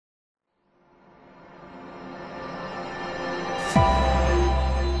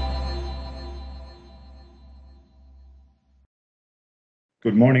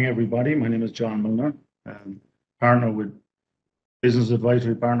Good morning, everybody. My name is John Milner, partner with Business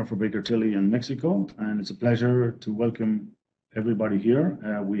Advisory Partner for Baker Tilly in Mexico, and it's a pleasure to welcome everybody here.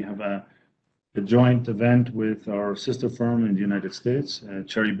 We have a joint event with our sister firm in the United States,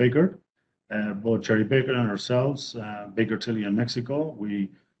 Cherry Baker. Both Cherry Baker and ourselves, Baker Tilly in Mexico, we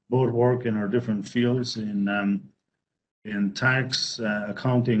both work in our different fields in tax,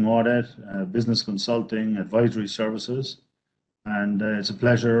 accounting, audit, business consulting, advisory services. And it's a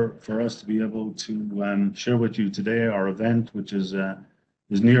pleasure for us to be able to share with you today our event, which is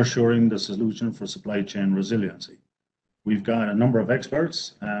Nearshoring, the Solution for Supply Chain Resiliency. We've got a number of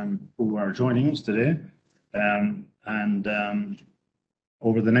experts who are joining us today.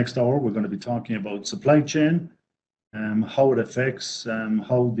 Over the next hour, we're going to be talking about supply chain, how it affects,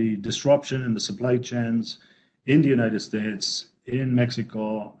 how the disruption in the supply chains in the United States, in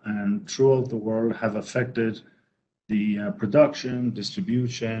Mexico, and throughout the world have affected the production,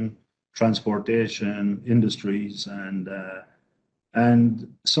 distribution, transportation industries, and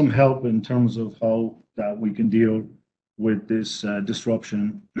some help in terms of how that we can deal with this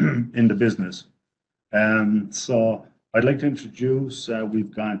disruption in the business. So I'd like to introduce,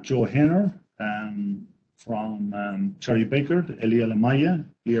 we've got Joe Hayner from Cherry Baker, Eliel Amaya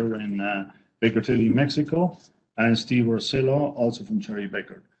here in Baker Tilly, Mexico, and Steve Orsillo, also from Cherry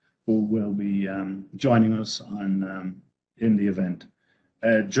Baker, who will be joining us in the event.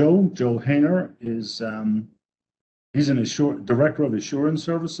 Joe Hayner is he's an director of assurance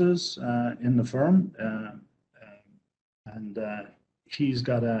services in the firm, and he's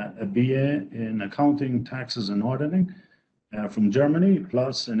got a BA in accounting, taxes, and auditing from Germany,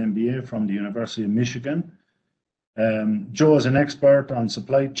 plus an MBA from the University of Michigan. Joe is an expert on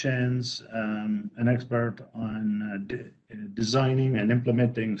supply chains, an expert on designing and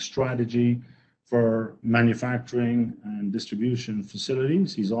implementing strategy for manufacturing and distribution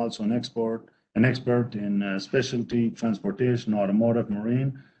facilities. He's also an expert in specialty transportation, automotive,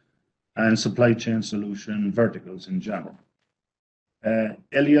 marine, and supply chain solution verticals in general.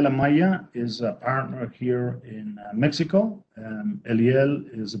 Eliel Amaya is a partner here in Mexico. Eliel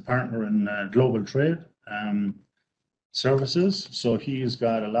is a partner in global trade services, so he's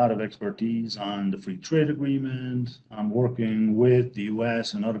got a lot of expertise on the free trade agreement, on working with the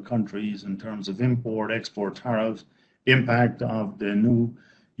U.S. and other countries in terms of import, export tariffs, impact of the new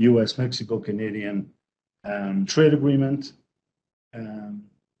U.S., Mexico, Canadian trade agreement.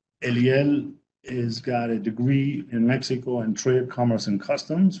 Eliel has got a degree in Mexico in trade, commerce, and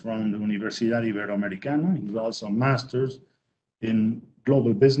customs from the Universidad Iberoamericana. He's also a master's in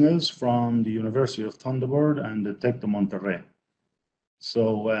global business from the University of Thunderbird and the Tec de Monterrey.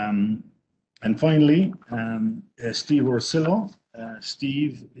 So, and finally, Steve Orsillo.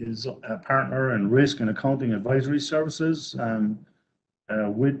 Steve is a partner in risk and accounting advisory services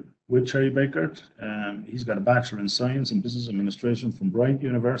with Cherry Baker. He's got a Bachelor in Science and Business Administration from Bryant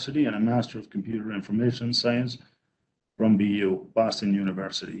University and a Master of Computer Information Science from BU, Boston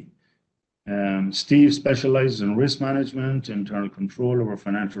University. Steve specializes in risk management, internal control over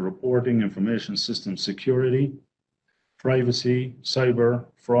financial reporting, information system security, privacy, cyber,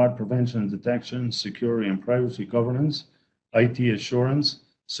 fraud prevention and detection, security and privacy governance, IT assurance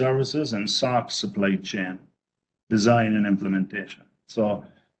services, and SOX supply chain design and implementation. So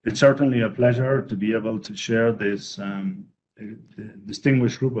it's certainly a pleasure to be able to share this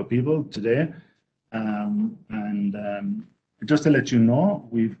distinguished group of people today. Just to let you know,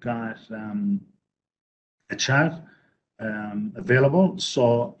 we've got a chat available.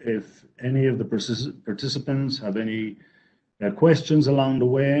 So if any of the participants have any questions along the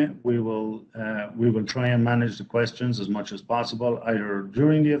way, we will try and manage the questions as much as possible, either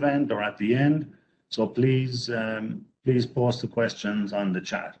during the event or at the end. So please post the questions on the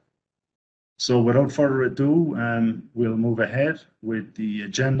chat. So without further ado, we'll move ahead with the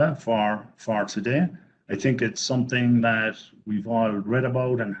agenda for today. I think it's something that we've all read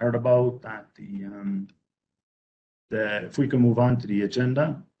about and heard about. That if we can move on to the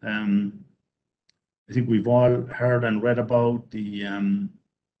agenda, I think we've all heard and read about the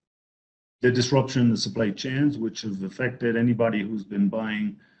disruption in the supply chains, which have affected anybody who's been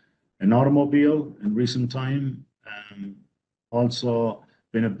buying an automobile in recent time. Also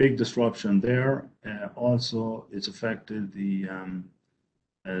been a big disruption there. Also, it's affected the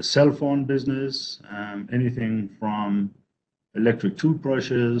cell phone business, anything from electric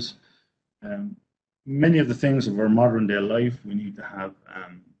toothbrushes. Many of the things of our modern day life, we need to have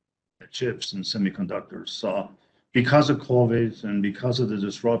chips and semiconductors. So because of COVID and because of the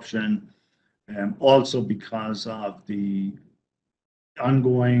disruption, also because of the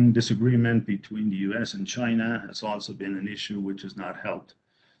ongoing disagreement between the U.S. and China has also been an issue which has not helped.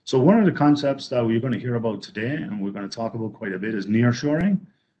 So one of the concepts that we're going to hear about today, and we're going to talk about quite a bit, is nearshoring.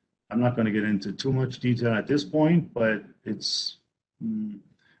 I'm not going to get into too much detail at this point, but it's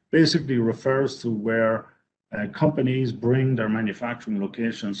basically refers to where companies bring their manufacturing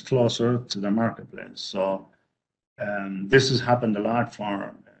locations closer to the marketplace. So this has happened a lot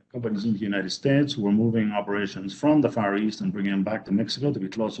for companies in the United States who are moving operations from the Far East and bringing them back to Mexico to be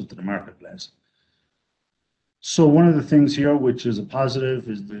closer to the marketplace. So one of the things here, which is a positive,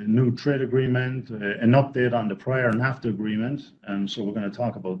 is the new trade agreement, an update on the prior NAFTA agreement. And so we're going to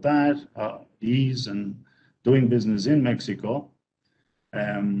talk about that, ease and doing business in Mexico,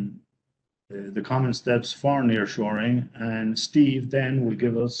 the common steps for nearshoring. And Steve then will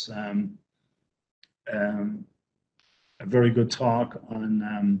give us a very good talk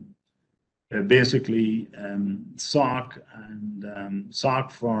on basically SOC and SOC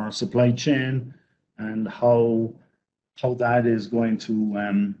for supply chain, and how that is going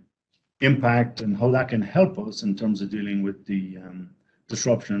to impact and how that can help us in terms of dealing with the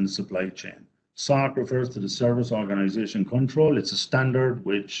disruption in the supply chain. SOC refers to the Service Organization Control. It's a standard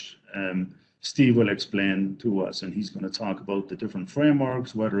which Steve will explain to us, and he's going to talk about the different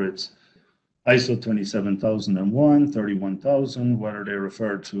frameworks, whether it's ISO 27001, 31000, whether they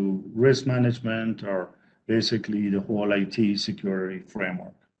refer to risk management or basically the whole IT security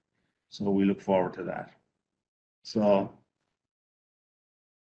framework. So we look forward to that. So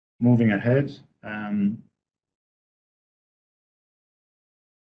moving ahead,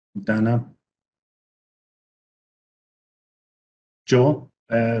 Dana, Joe,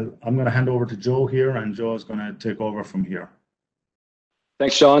 I'm going to hand over to Joe here, and Joe is going to take over from here.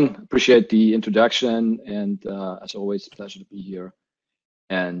 Thanks, Sean. Appreciate the introduction, and as always, a pleasure to be here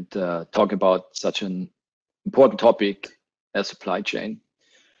and talk about such an important topic as supply chain.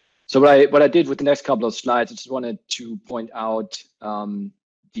 So what I did with the next couple of slides, I just wanted to point out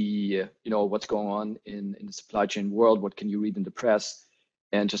what's going on in the supply chain world, what can you read in the press,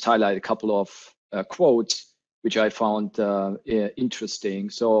 and just highlight a couple of quotes which I found interesting.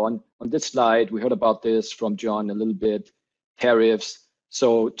 So on this slide, we heard about this from John a little bit, tariffs.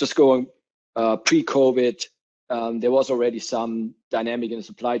 So just going pre-COVID, there was already some dynamic in the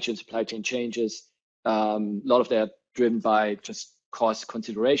supply chain changes. A lot of that driven by just cost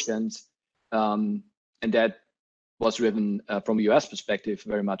considerations, and that was driven from a U.S. perspective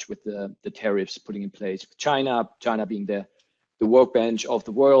very much with the tariffs putting in place with China being the workbench of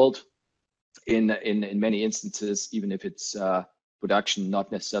the world in many instances, even if it's production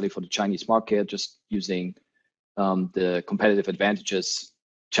not necessarily for the Chinese market, just using the competitive advantages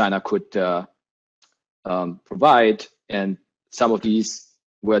China could provide, and some of these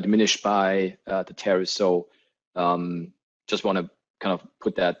were diminished by the tariffs. So just want to kind of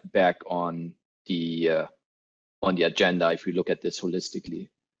put that back on the agenda if we look at this holistically.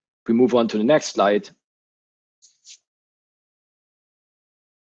 If we move on to the next slide.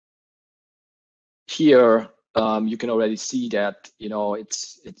 Here you can already see that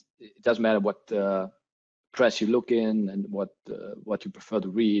it doesn't matter what press you look in and what you prefer to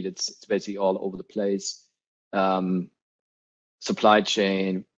read. It's basically all over the place. Supply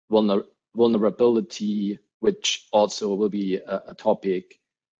chain vulnerability, which also will be a topic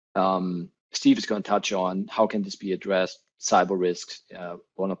Steve is going to touch on. How can this be addressed? Cyber risks,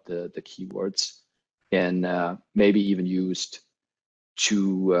 one of the keywords, and maybe even used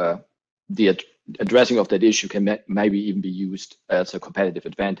to the addressing of that issue can maybe even be used as a competitive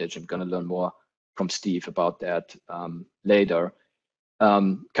advantage. I'm going to learn more from Steve about that later.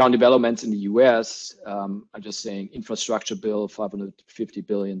 Current developments in the U.S. I'm just saying infrastructure bill, $550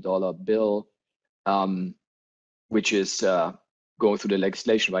 billion bill, which is going through the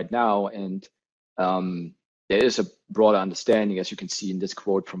legislation right now. And there is a broader understanding, as you can see in this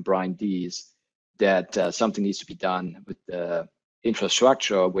quote from Brian Dees, that something needs to be done with the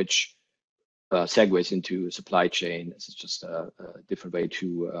infrastructure, which segues into supply chain. This is just a different way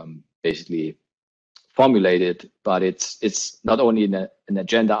to basically formulate it, but it's not only an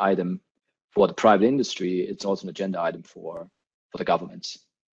agenda item for the private industry, it's also an agenda item for the governments.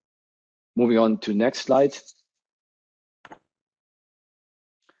 Moving on to next slide.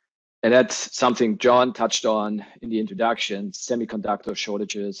 And that's something John touched on in the introduction, semiconductor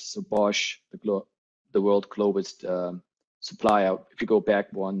shortages. So Bosch, the world's global supplier. If you go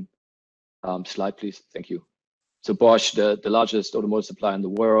back one slide, please. Thank you. So Bosch, the largest automotive supplier in the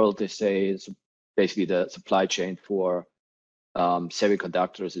world, they say is basically the supply chain for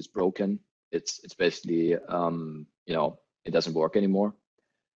semiconductors is broken. It's basically, it doesn't work anymore.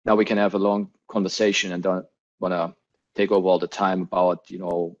 Now we can have a long conversation and don't want to take over all the time about,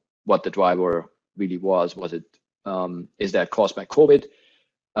 what the driver really was. Was it, is that caused by COVID?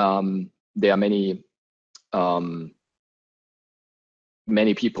 There are many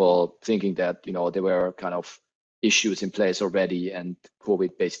people thinking that, there were kind of issues in place already, and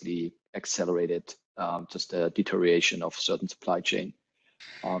COVID basically accelerated just the deterioration of certain supply chain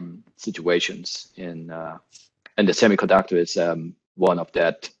situations. And the semiconductor is one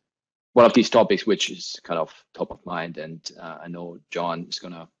of these topics which is kind of top of mind. And I know John is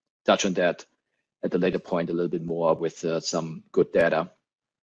going to touch on that at the later point a little bit more with some good data.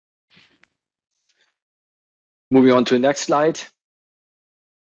 Moving on to the next slide.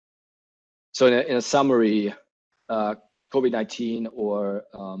 So in a summary, COVID-19 or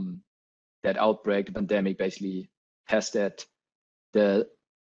that outbreak, the pandemic, basically tested the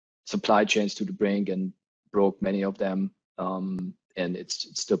supply chains to the brink and broke many of them. And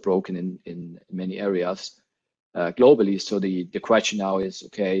it's still broken in many areas globally. So the question now is,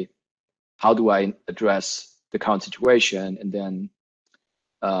 okay, how do I address the current situation? And then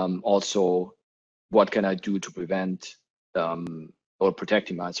also, what can I do to prevent or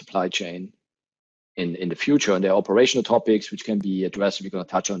protecting my supply chain in the future? And there are operational topics which can be addressed. We're going to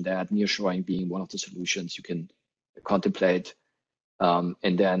touch on that, nearshoring being one of the solutions you can contemplate.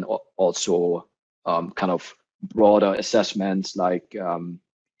 And then also kind of broader assessments like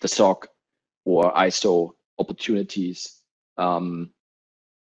the SOC or ISO opportunities.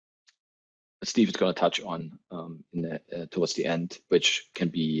 Steve is going to touch on towards the end, which can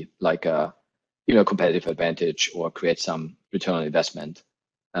be like a competitive advantage or create some return on investment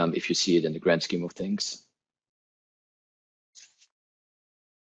if you see it in the grand scheme of things.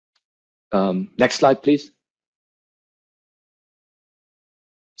 Next slide, please.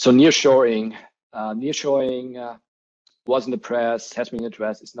 So nearshoring was in the press, has been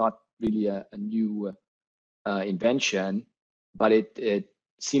addressed. It's not really a new invention, but it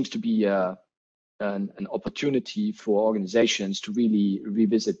seems to be an opportunity for organizations to really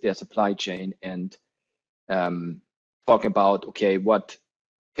revisit their supply chain and talk about, okay, what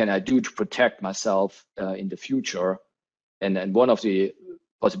can I do to protect myself in the future? And one of the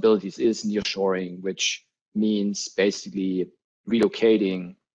possibilities is nearshoring, which means basically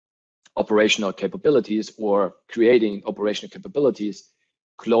relocating operational capabilities or creating operational capabilities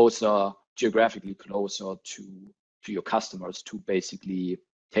geographically closer to your customers to basically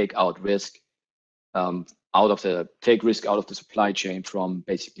take risk out of the supply chain from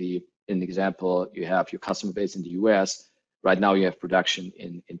basically, an example, you have your customer base in the U.S. Right now you have production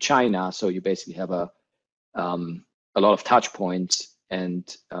in China. So you basically have a lot of touch points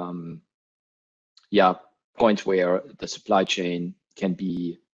and points where the supply chain can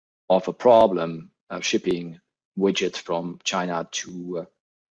be of a problem shipping widgets from China to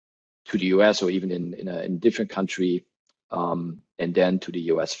the US or even in a different country, and then to the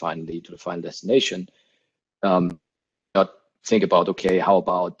US finally, to the final destination. Think about, okay, how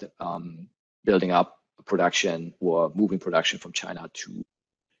about building up production or moving production from China to,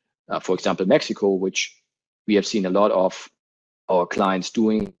 for example, Mexico, which we have seen a lot of our clients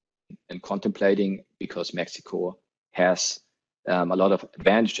doing and contemplating because Mexico has a lot of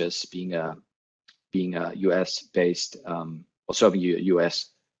advantages being a US based or serving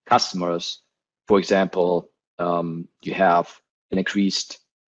US customers. For example, you have an increased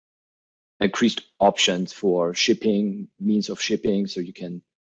options for shipping, means of shipping. So you can,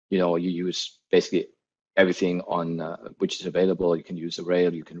 you use basically everything on which is available. You can use a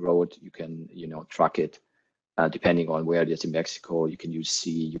rail, you can road, you can, truck it, depending on where it is in Mexico. You can use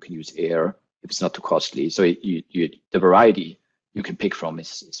sea, you can use air if it's not too costly. So the variety you can pick from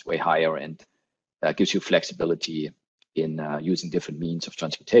is way higher, and gives you flexibility in using different means of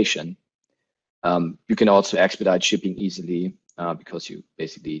transportation. You can also expedite shipping easily because you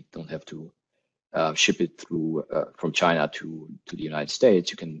basically don't have to ship it through from China to the United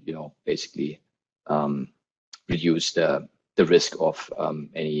States. You can, basically reduce the risk of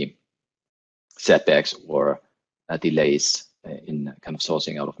any setbacks or delays in kind of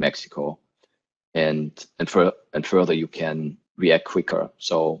sourcing out of Mexico, and further you can react quicker.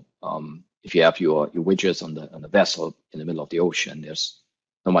 So if you have your widgets on the vessel in the middle of the ocean, there's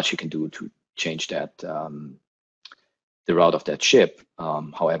not much you can do to change that the route of that ship.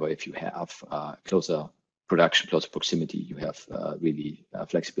 However, if you have closer proximity, you have really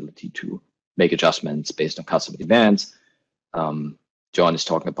flexibility to make adjustments based on customer demands. John is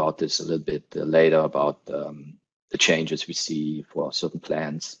talking about this a little bit later about the changes we see for certain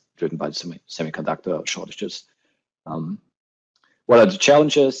plants driven by the semiconductor shortages. What are the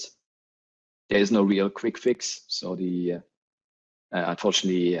challenges? There is no real quick fix. So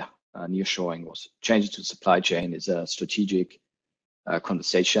unfortunately, nearshoring or changes to supply chain is a strategic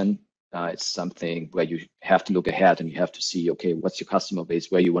conversation. It's something where you have to look ahead and you have to see, okay, what's your customer base,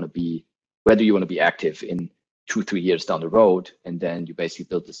 where you want to be, where do you want to be active in 2-3 years down the road, and then you basically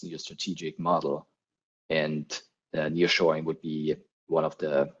build this new strategic model. And nearshoring would be one of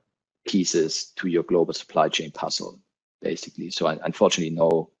the pieces to your global supply chain puzzle, basically. So unfortunately,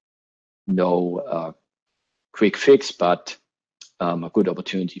 no quick fix, but a good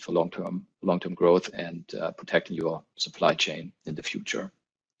opportunity for long-term growth and protecting your supply chain in the future.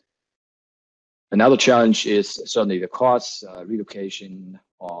 Another challenge is certainly the costs. Relocation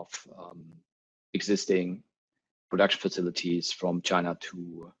of existing production facilities from China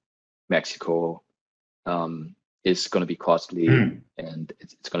to Mexico is going to be costly, and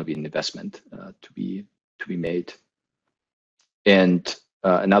it's going to be an investment to be made. And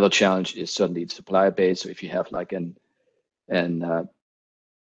another challenge is certainly the supplier base. So if you have like an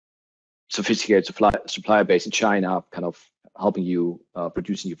sophisticated supplier base in China, kind of helping you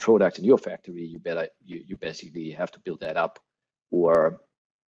producing your product in your factory, you basically have to build that up, or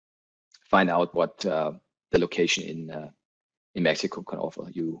find out what the location in Mexico can offer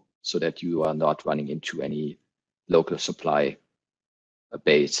you, so that you are not running into any local supply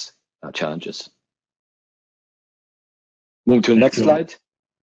base challenges. Moving to the next slide.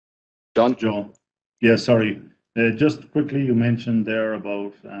 John? Joe. Yeah, sorry. Just quickly, you mentioned there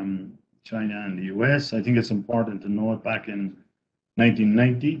about China and the US. I think it's important to note back in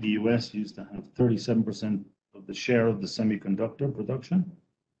 1990, the US used to have 37% of the share of the semiconductor production.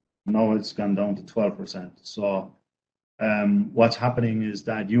 Now it's gone down to 12%. So what's happening is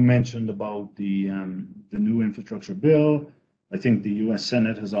that you mentioned about the new infrastructure bill. I think the U.S.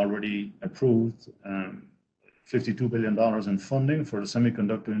 Senate has already approved $52 billion in funding for the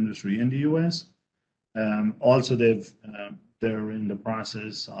semiconductor industry in the U.S. Also, they're in the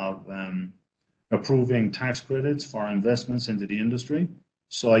process of approving tax credits for investments into the industry.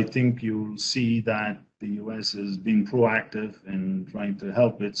 So I think you'll see that the U.S. is being proactive in trying to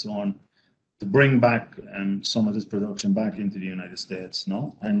help its own to bring back some of this production back into the United States.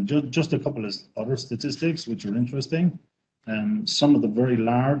 No, and just a couple of other statistics which are interesting. Some of the very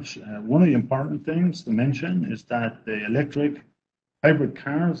large, one of the important things to mention is that the electric hybrid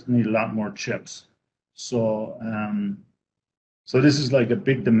cars need a lot more chips. So this is like a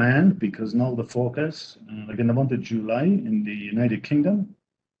big demand, because now the focus, like in the month of July in the United Kingdom,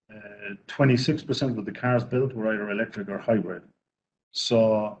 26% of the cars built were either electric or hybrid.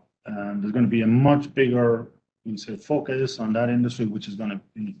 So there's going to be a much bigger, focus on that industry, which is going to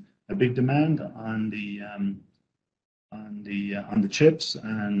be a big demand on the chips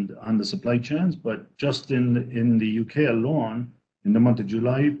and on the supply chains. But just in the UK alone, in the month of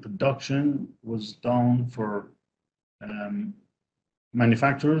July, production was down for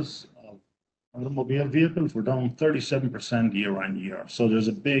manufacturers of automobile vehicles were down 37% year on year. So there's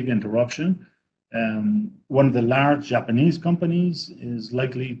a big interruption. One of the large Japanese companies is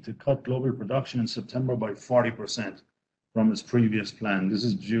likely to cut global production in September by 40% from its previous plan. This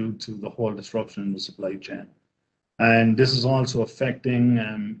is due to the whole disruption in the supply chain. And this is also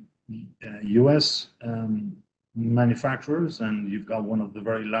affecting US manufacturers. And you've got one of the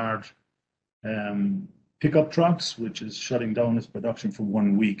very large pickup trucks, which is shutting down its production for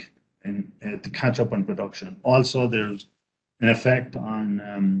 1 week to catch up on production. Also, there's an effect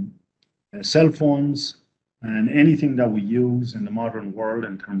on cell phones and anything that we use in the modern world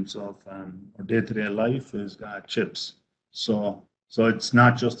in terms of our day-to-day life has got chips. So it's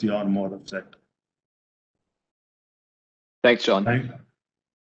not just the automotive sector. Thanks, John. Thank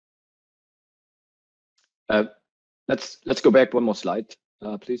you. Let's go back one more slide,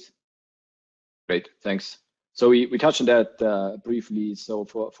 please. Great, thanks. So we touched on that briefly. So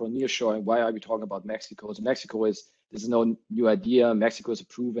for nearshoring, why are we talking about Mexico? So this is no new idea. Mexico is a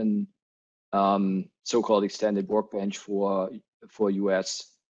proven so-called extended workbench for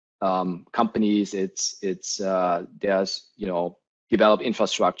U.S. companies. There's developed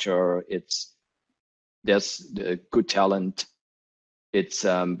infrastructure. There's good talent. We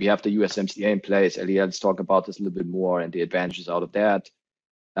have the USMCA in place. Let's talk about this a little bit more and the advantages out of that.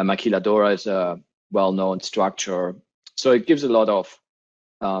 Maquiladora is a well-known structure, so it gives a lot of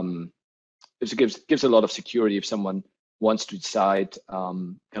gives a lot of security if someone wants to decide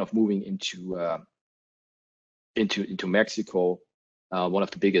kind of moving into Mexico. One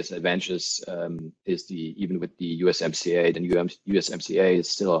of the biggest advantages is even with the USMCA, the USMCA is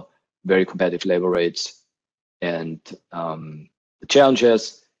still very competitive labor rates, and the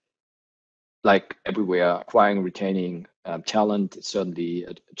challenges, like everywhere, acquiring and retaining talent is certainly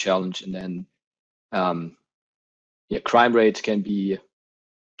a challenge. And then crime rates can be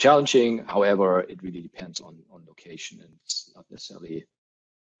challenging. However, it really depends on location, and it's not necessarily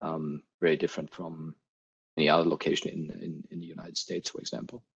very different from any other location in the United States, for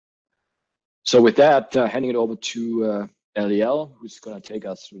example. So with that, handing it over to Eliel, who's going to take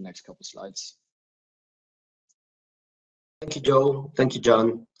us through the next couple slides. Thank you, Joe. Thank you,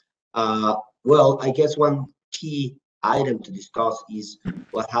 John. Well, I guess one key item to discuss is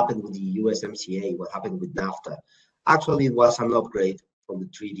what happened with the USMCA, what happened with NAFTA. Actually, it was an upgrade from the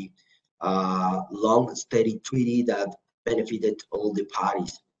treaty, long, steady treaty that benefited all the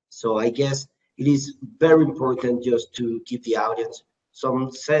parties. So I guess it is very important just to give the audience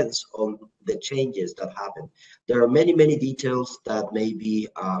some sense on the changes that happened. There are many, many details that maybe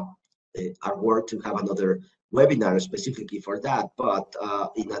are worth to have another webinar specifically for that. But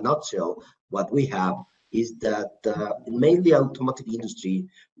in a nutshell, what we have is that mainly automotive industry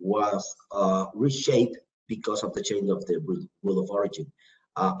was reshaped because of the change of the rule of origin.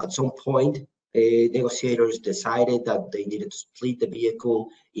 At some point, negotiators decided that they needed to split the vehicle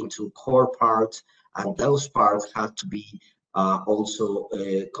into core parts, and those parts had to be also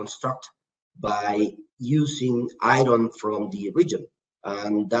constructed by using iron from the region,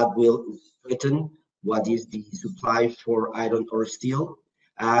 and that will threaten what is the supply for iron or steel.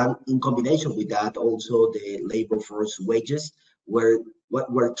 And in combination with that, also the labor force wages were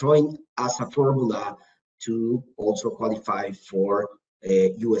what we're throwing as a formula to also qualify for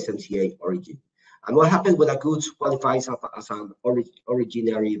USMCA origin. And what happened when a goods qualifies as an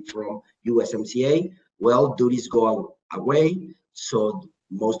originary from USMCA? Well, duties go away, so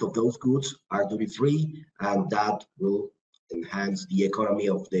most of those goods are duty free, and that will enhance the economy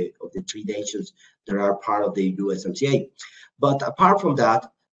of the three nations that are part of the USMCA. But apart from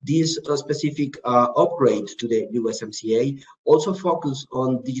that, this specific upgrade to the USMCA also focus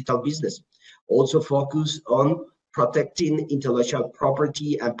on digital business, also focus on protecting intellectual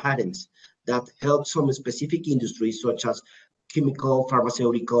property and patents that help some specific industries such as chemical,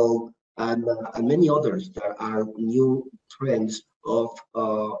 pharmaceutical, and many others. There are new trends of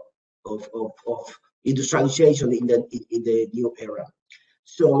industrialization in the new era.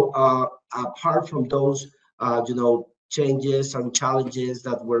 So apart from those, changes and challenges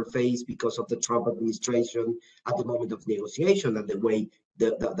that were faced because of the Trump administration at the moment of negotiation and the way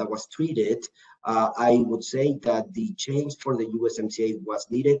that was treated, I would say that the change for the USMCA was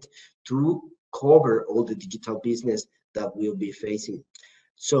needed to cover all the digital business that we'll be facing.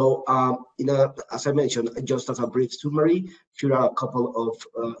 So, as I mentioned, just as a brief summary, here are a couple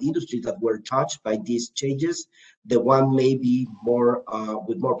of industries that were touched by these changes. The one maybe more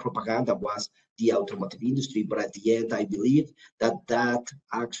with more propaganda was the automotive industry, but at the end, I believe that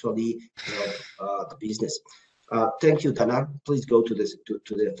actually helped the business. Thank you, Dana. Please go to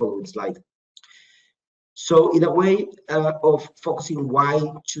the following slide. So, in a way of focusing why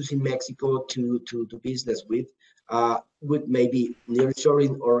choosing Mexico to do business with maybe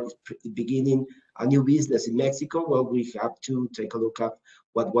nearshoring or beginning a new business in Mexico, well, we have to take a look at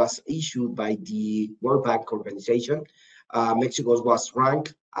what was issued by the World Bank organization. Mexico was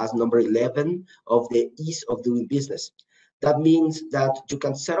ranked as number 11 of the ease of doing business. That means that you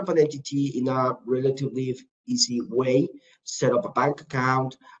can set up an entity in a relatively easy way, set up a bank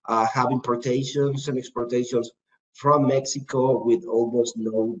account, have importations and exportations from Mexico with almost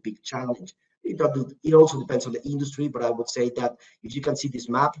no big challenge. It also depends on the industry, but I would say that if you can see this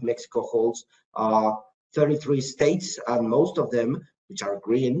map, Mexico holds 33 states, and most of them, which are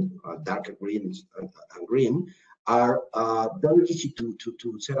green, darker green and green, are very easy to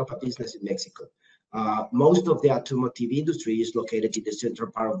set up a business in Mexico. Most of the automotive industry is located in the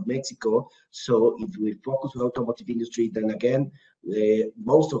central part of Mexico. So if we focus on automotive industry, then again,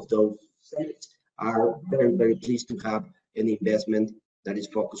 most of those states are very, very pleased to have an investment that is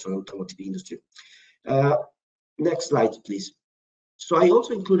focused on automotive industry. Next slide, please. So I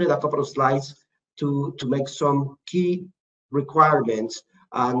also included a couple of slides to make some key requirements.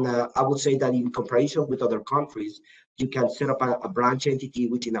 And I would say that in comparison with other countries, you can set up a branch entity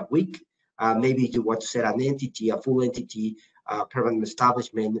within a week. Maybe you want to set an entity, a full entity, permanent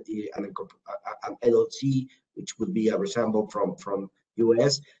establishment, an LLC, which would be a resemble from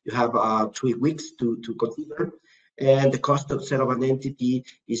US. You have 3 weeks to consider. And the cost of set up an entity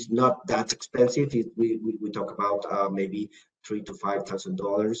is not that expensive. We talk about maybe $3,000 to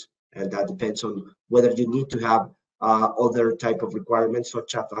 $5,000, and that depends on whether you need to have other type of requirements,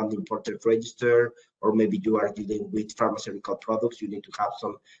 such as an imported register, or maybe you are dealing with pharmaceutical products. You need to have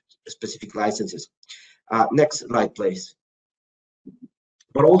some specific licenses. Next slide, please.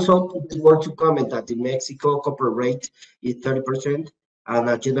 But also, it's worth to comment that in Mexico, corporate rate is 30%, and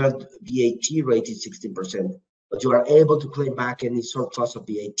a general VAT rate is 16%. but you are able to claim back any surplus of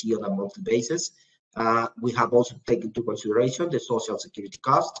VAT on a monthly basis. We have also taken into consideration the social security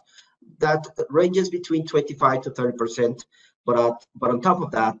cost that ranges between 25 to 30%. But on top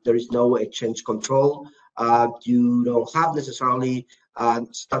of that, there is no exchange control. You don't have necessarily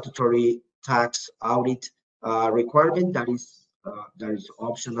statutory tax audit requirement that is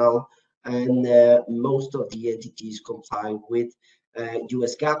optional, and most of the entities comply with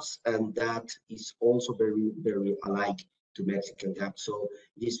U.S. GAAPs, and that is also very, very alike to Mexican GAAP. So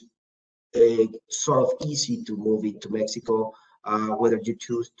it is sort of easy to move it to Mexico, whether you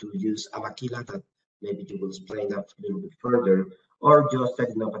choose to use a maquila, that maybe you will explain that a little bit further, or just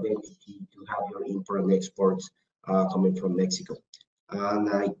setting up an entity to have your import and exports coming from Mexico. And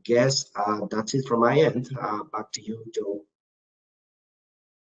I guess that's it from my end. Back to you, Joe.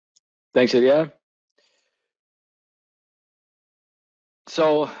 Thanks, Elia.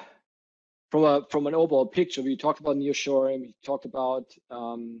 So from an overall picture, we talked about nearshoring, we talked about,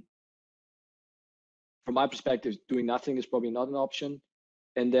 from my perspective, doing nothing is probably not an option.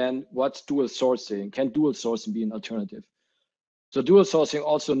 And then what's dual sourcing? Can dual sourcing be an alternative? So dual sourcing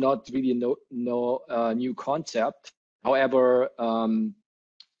also not really no new concept. However,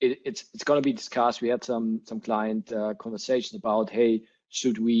 it's going to be discussed. We had some client conversations about, hey,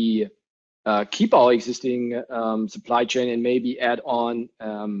 should we keep our existing supply chain and maybe add on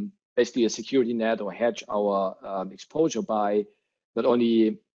basically a security net or hedge our exposure by not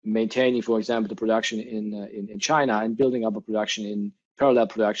only maintaining, for example, the production in China and building up a production in parallel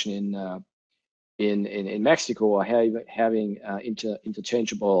production in Mexico, or having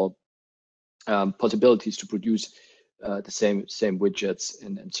interchangeable possibilities to produce the same widgets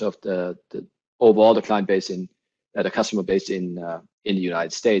and serve the overall the client base the customer base in the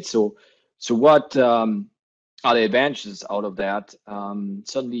United States. So what are the advantages out of that?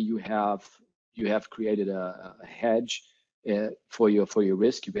 Suddenly you have created a hedge for your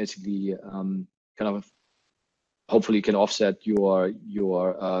risk. You basically kind of hopefully can offset your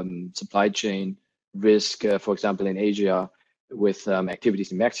supply chain risk, for example, in Asia with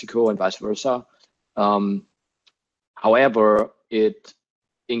activities in Mexico and vice versa. However, it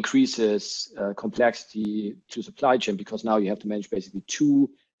increases complexity to supply chain, because now you have to manage basically two,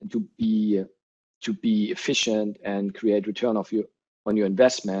 and to be efficient and create return on your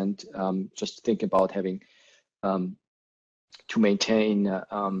investment. Just think about having to maintain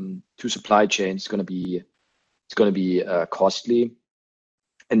two supply chains is going to be costly,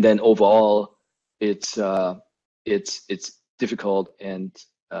 and then overall it's difficult and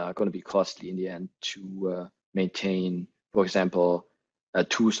going to be costly in the end to maintain, for example,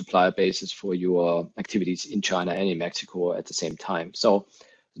 two supplier bases for your activities in China and in Mexico at the same time. So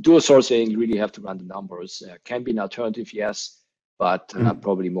dual sourcing, you really have to run the numbers. Can be an alternative, yes, but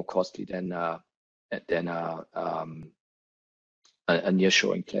probably more costly than a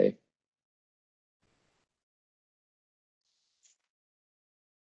nearshoring play.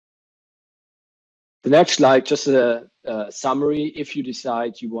 The next slide, just a summary. If you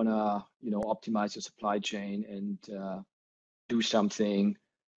decide you want to, optimize your supply chain and do something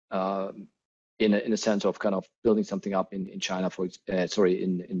in a sense of kind of building something up in China,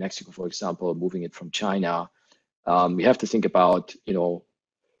 in Mexico, for example, moving it from China, we have to think about,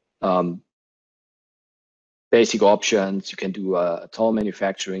 basic options. You can do a toll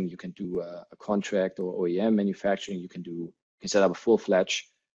manufacturing, you can do a contract or OEM manufacturing, you can set up a full-fledged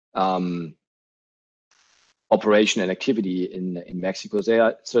operation and activity in Mexico. There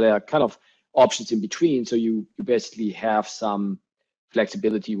are kind of options in between. So you basically have some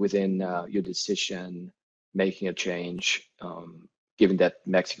flexibility within your decision making a change, given that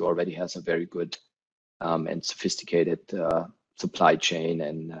Mexico already has a very good and sophisticated supply chain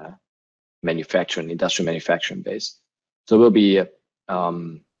and industrial manufacturing base. So there will be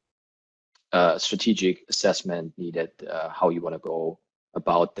a strategic assessment needed, how you want to go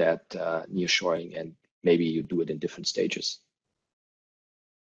about that nearshoring, and maybe you do it in different stages.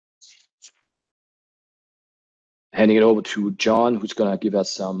 Handing it over to John, who's going to give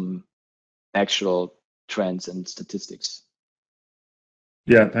us some actual trends and statistics.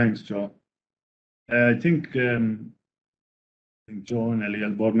 Yeah, thanks, Joe. I think Joe and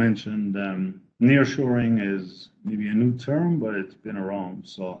Eliel both mentioned nearshoring is maybe a new term, but it's been around.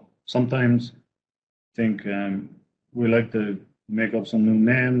 So sometimes I think we like to make up some new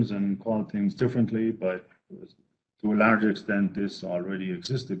names and call things differently, but to a large extent, this already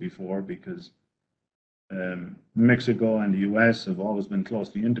existed before, because Mexico and the U.S. have always been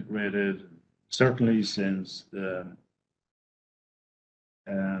closely integrated, certainly since the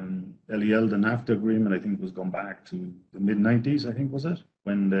Eliel, the NAFTA agreement, I think, was going back to the mid-90s, I think, was it?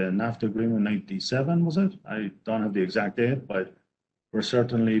 when the NAFTA agreement, 97 was it? I don't have the exact date, but we're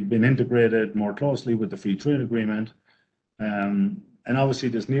certainly been integrated more closely with the free trade agreement. And obviously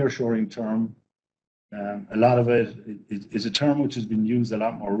this nearshoring term, a lot of it is a term which has been used a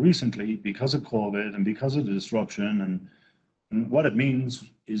lot more recently because of COVID and because of the disruption. And what it means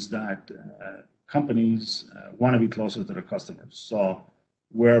is that companies want to be closer to their customers. So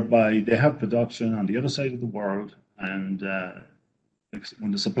whereby they have production on the other side of the world, and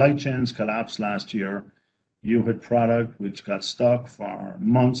when the supply chains collapsed last year, you had product which got stuck for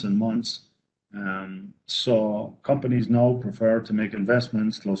months and months. So companies now prefer to make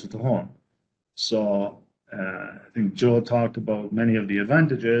investments closer to home. So I think Joe talked about many of the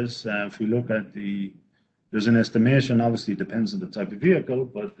advantages. If we look at there's an estimation, obviously it depends on the type of vehicle,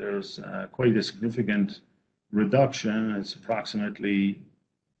 but there's quite a significant reduction. It's approximately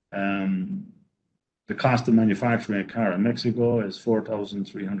the cost of manufacturing a car in Mexico is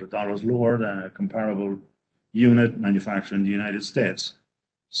 $4,300 lower than a comparable unit manufactured in the United States.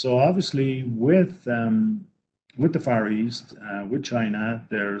 So obviously with the Far East, with China,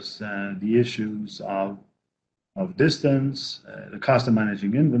 there's the issues of distance, the cost of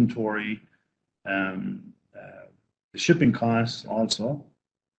managing inventory, the shipping costs also.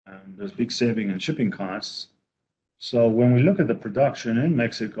 There's big saving in shipping costs. So when we look at the production in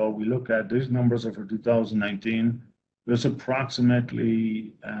Mexico, we look at these numbers are for 2019. There's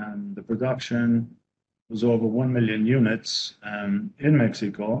approximately the production was over 1 million units in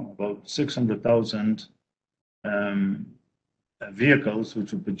Mexico, about 600,000 vehicles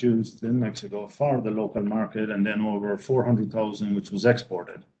which were produced in Mexico for the local market, and then over 400,000 which was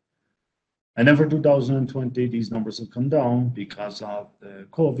exported. And then for 2020, these numbers have come down because of the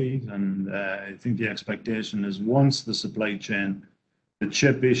COVID, and I think the expectation is once the supply chain, the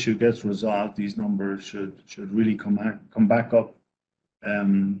chip issue gets resolved, these numbers should really come back up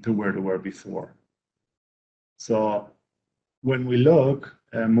to where they were before. So when we look,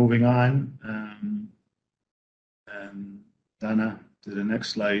 moving on, Dana, to the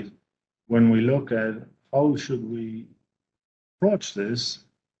next slide, when we look at how should we approach this,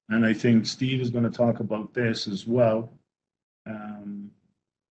 and I think Steve is going to talk about this as well.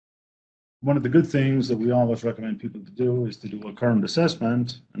 One of the good things that we always recommend people to do is to do a current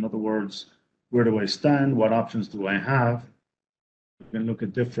assessment. In other words, where do I stand? What options do I have? We can look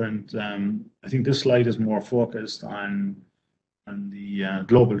at different, I think this slide is more focused on the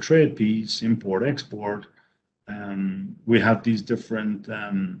global trade piece, import, export. We have these different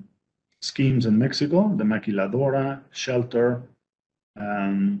schemes in Mexico, the maquiladora, shelter,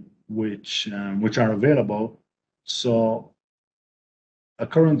 which are available. So a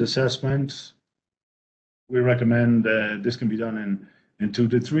current assessment, we recommend this can be done in 2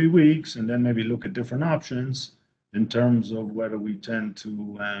 to 3 weeks, and then maybe look at different options in terms of whether we tend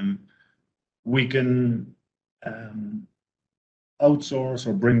to we can outsource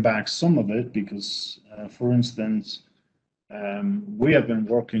or bring back some of it, because for instance, we have been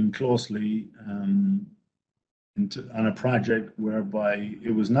working closely on a project whereby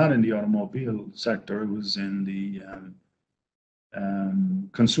it was not in the automobile sector, it was in the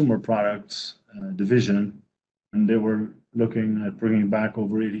consumer products division, and they were looking at bringing back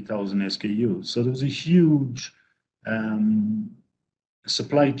over 80,000 SKUs. So there was a huge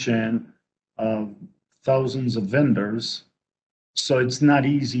supply chain of thousands of vendors. So it's not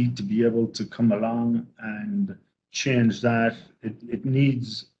easy to be able to come along and change that. It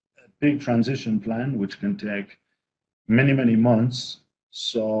needs a big transition plan, which can take many, many months.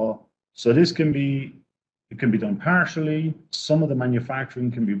 So this can be done partially. Some of the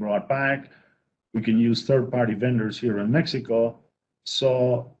manufacturing can be brought back. We can use third-party vendors here in Mexico.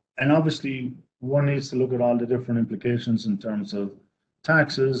 So, and obviously one needs to look at all the different implications in terms of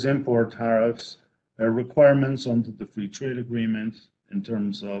taxes, import tariffs, requirements under the free trade agreement in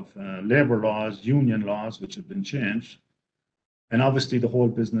terms of labor laws, union laws, which have been changed, and obviously the whole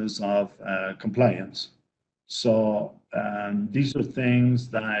business of compliance. So these are things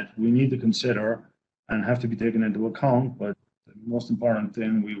that we need to consider and have to be taken into account. But the most important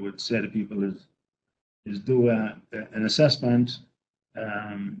thing we would say to people is do an assessment,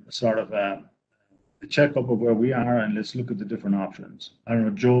 sort of a checkup of where we are, and let's look at the different options. I don't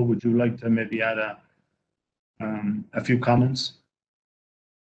know, Joe, would you like to maybe add a few comments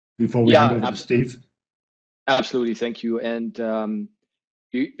before we hand over to Steve? Absolutely, thank you. And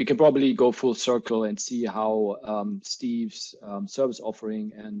we can probably go full circle and see how Steve's service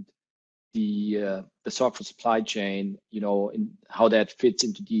offering and the software supply chain, and how that fits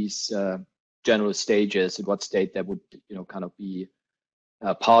into these general stages, and what state that would, kind of be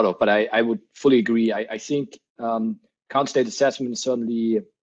part of. But I would fully agree. I think Current state assessment is certainly,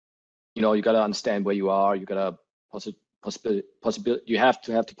 you got to understand where you are. You got to possibility. You have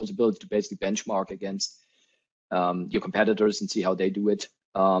to have the possibility to basically benchmark against your competitors and see how they do it,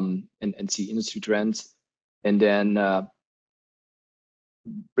 and see industry trends, and then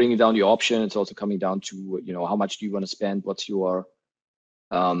bringing down your option. It's also coming down to how much do you want to spend? What's your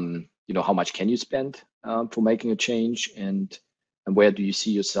how much can you spend for making a change, and where do you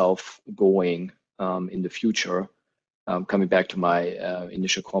see yourself going in the future? Coming back to my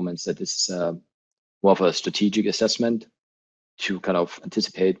initial comments, that this is more of a strategic assessment to kind of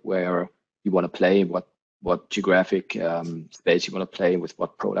anticipate where you want to play, what geographic space you want to play with,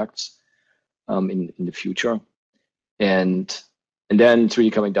 what products in the future, and then it's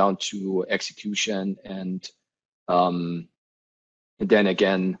really coming down to execution, and then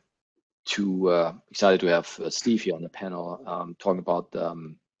again, excited to have Steve here on the panel talking about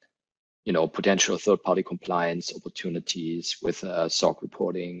potential third-party compliance opportunities with SOC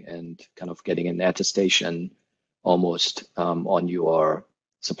reporting and kind of getting an attestation almost on your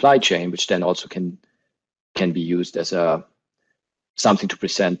supply chain, which then also can be used as something to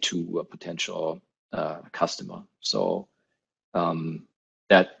present to a potential customer. So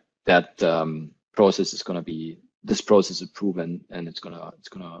that process is going to be, this process is proven, and it's gonna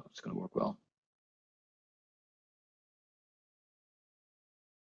work well.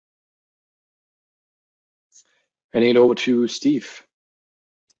 Handing it over to Steve.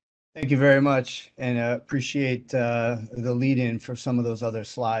 Thank you very much, and appreciate the lead in for some of those other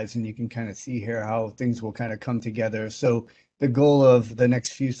slides, and you can kind of see here how things will kind of come together. So the goal of the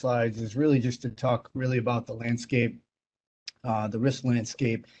next few slides is really just to talk really about the landscape, the risk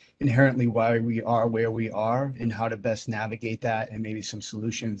landscape, inherently why we are where we are, and how to best navigate that, and maybe some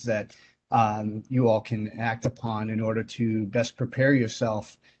solutions that you all can act upon in order to best prepare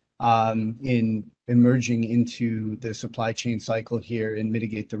yourself in emerging into the supply chain cycle here and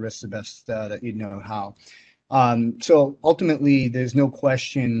mitigate the risks the best that you know how. So ultimately, there's no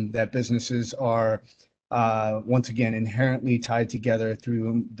question that businesses are once again inherently tied together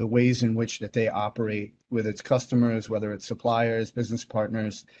through the ways in which that they operate with its customers, whether it's suppliers, business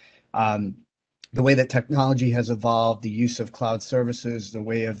partners. The way that technology has evolved, the use of cloud services, the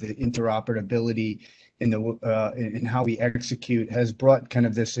way of the interoperability in how we execute has brought kind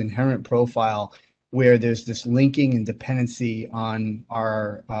of this inherent profile where there's this linking and dependency on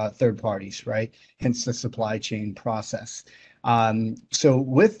our third parties, right? Hence the supply chain process. So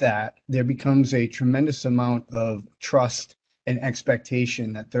with that, there becomes a tremendous amount of trust and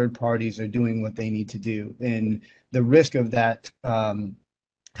expectation that third parties are doing what they need to do. And the risk of that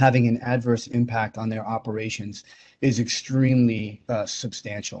having an adverse impact on their operations is extremely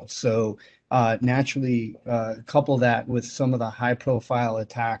substantial. So naturally, couple that with some of the high-profile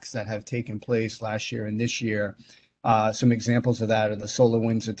attacks that have taken place last year and this year. Some examples of that are the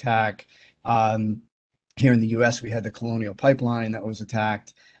SolarWinds attack. Here in the U.S., we had the Colonial Pipeline that was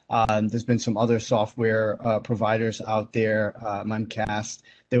attacked. There's been some other software providers out there, Memcached.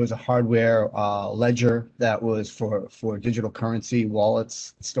 There was a hardware ledger that was for digital currency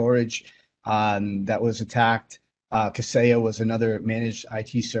wallets storage that was attacked. Kaseya was another managed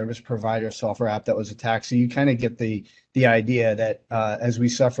IT service provider software app that was attacked. So you kind of get the idea that as we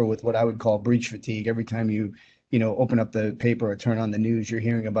suffer with what I would call breach fatigue, every time you open up the paper or turn on the news, you're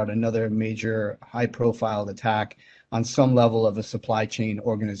hearing about another major high-profile attack on some level of a supply chain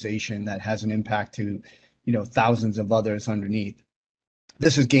organization that has an impact to thousands of others underneath.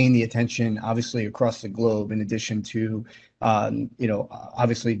 This has gained the attention, obviously, across the globe, in addition to,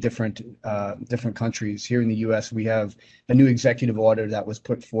 obviously different countries. Here in the U.S., we have a new executive order that was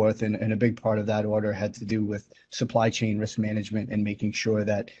put forth, and a big part of that order had to do with supply chain risk management and making sure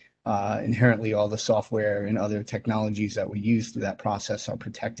that inherently all the software and other technologies that we use through that process are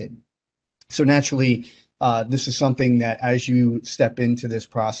protected. So naturally, this is something that as you step into this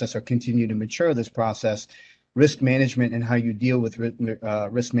process or continue to mature this process, risk management and how you deal with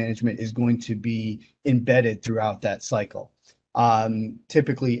risk management is going to be embedded throughout that cycle.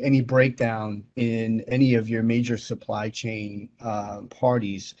 Typically, any breakdown in any of your major supply chain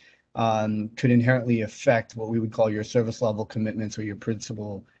parties could inherently affect what we would call your service level commitments or your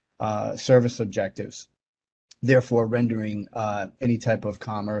principal service objectives, therefore rendering any type of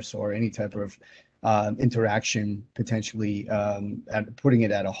commerce or any type of interaction potentially putting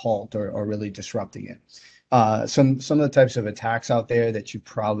it at a halt or really disrupting it. Some of the types of attacks out there that you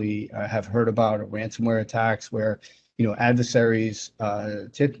probably have heard about are ransomware attacks, where adversaries,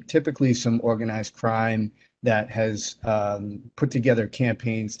 typically some organized crime that has put together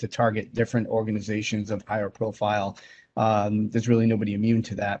campaigns to target different organizations of higher profile There's really nobody immune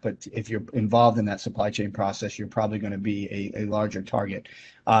to that. But if you're involved in that supply chain process, you're probably going to be a larger target.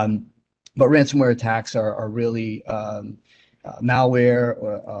 But ransomware attacks are really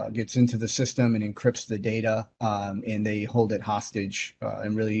malware gets into the system and encrypts the data, and they hold it hostage.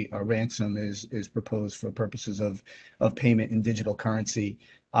 And really, a ransom is proposed for purposes of payment in digital currency.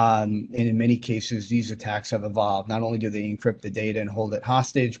 And in many cases, these attacks have evolved. Not only do they encrypt the data and hold it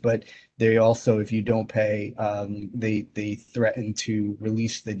hostage, but they also, if you don't pay, they threaten to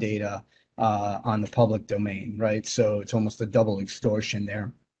release the data on the public domain, right? So it's almost a double extortion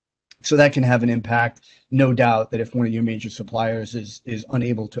there. So that can have an impact, no doubt, that if one of your major suppliers is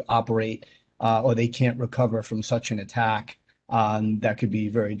unable to operate or they can't recover from such an attack, that could be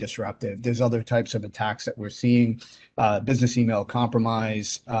very disruptive. There's other types of attacks that we're seeing, business email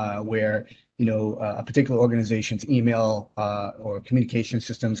compromise, where a particular organization's email or communication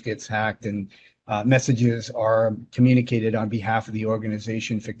systems gets hacked and messages are communicated on behalf of the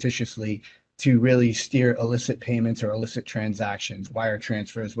organization fictitiously to really steer illicit payments or illicit transactions, wire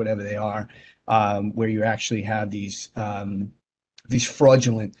transfers, whatever they are, where you actually have these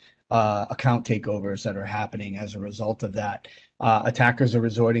fraudulent account takeovers that are happening as a result of that. Attackers are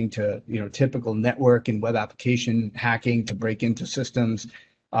resorting to typical network and web application hacking to break into systems.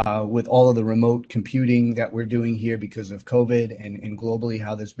 With all of the remote computing that we're doing here because of COVID and globally,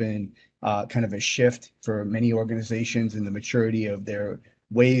 how there's been kind of a shift for many organizations in the maturity of their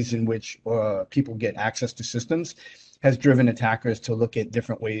ways in which people get access to systems has driven attackers to look at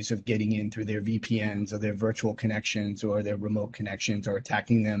different ways of getting in through their VPNs or their virtual connections or their remote connections or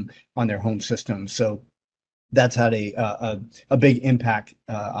attacking them on their home systems. So that's had a big impact,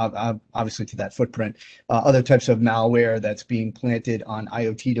 obviously, to that footprint. Other types of malware that's being planted on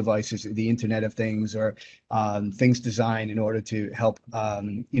IoT devices, the Internet of Things, or things designed in order to help,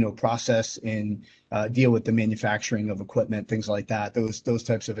 process and deal with the manufacturing of equipment, things like that. Those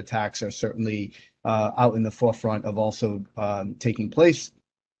types of attacks are certainly out in the forefront of also taking place.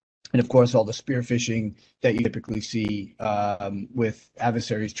 And of course, all the spear phishing that you typically see with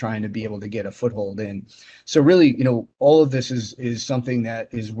adversaries trying to be able to get a foothold in. So really, all of this is something that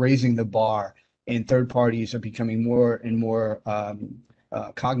is raising the bar, and third parties are becoming more and more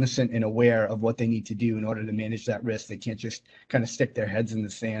cognizant and aware of what they need to do in order to manage that risk. They can't just kind of stick their heads in the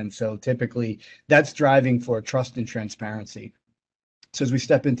sand. So typically, that's driving for trust and transparency. So as we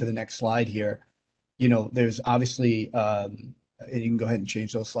step into the next slide here, there's obviously and you can go ahead and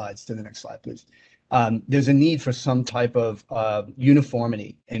change those slides to the next slide, please. There's a need for some type of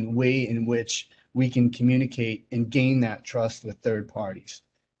uniformity and way in which we can communicate and gain that trust with third parties.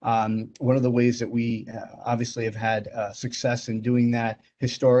 One of the ways that we obviously have had success in doing that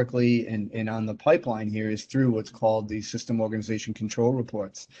historically and on the pipeline here is through what's called the System Organization Control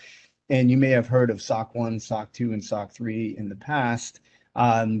Reports. And you may have heard of SOC 1, SOC 2, and SOC 3 in the past.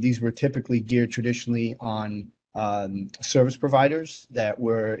 These were typically geared traditionally on service providers that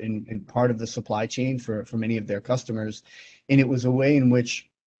were in part of the supply chain for many of their customers. And it was a way in which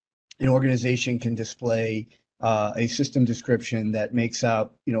an organization can display a system description that makes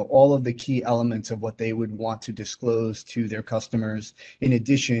out, all of the key elements of what they would want to disclose to their customers. In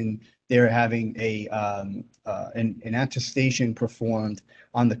addition, they're having an attestation performed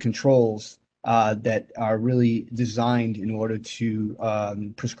on the controls that are really designed in order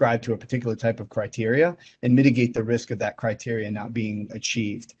to prescribe to a particular type of criteria and mitigate the risk of that criteria not being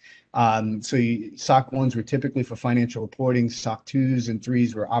achieved. So SOC 1s were typically for financial reporting. SOC 2s and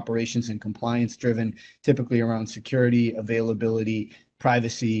 3s were operations and compliance driven, typically around security, availability,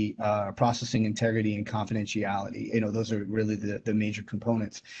 privacy, processing integrity, and confidentiality. Those are really the major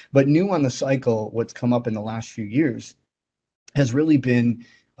components. But new on the cycle, what's come up in the last few years has really been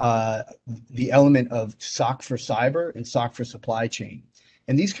the element of SOC for cyber and SOC for supply chain.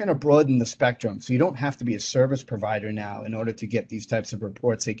 And these kind of broaden the spectrum. So you don't have to be a service provider now in order to get these types of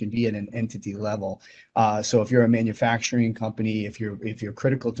reports. They can be at an entity level. So if you're a manufacturing company, if you're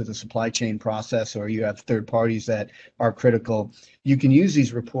critical to the supply chain process, or you have third parties that are critical, you can use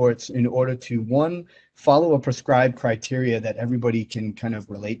these reports in order to, one, follow a prescribed criteria that everybody can kind of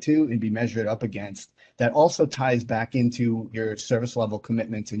relate to and be measured up against. That also ties back into your service level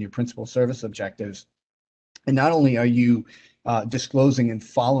commitments and your principal service objectives. And not only are you disclosing and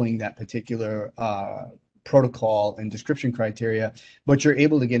following that particular protocol and description criteria, but you're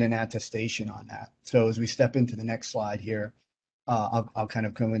able to get an attestation on that. So as we step into the next slide here, I'll kind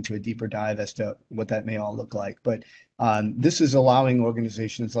of go into a deeper dive as to what that may all look like. But this is allowing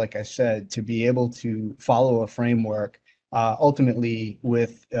organizations, like I said, to be able to follow a framework ultimately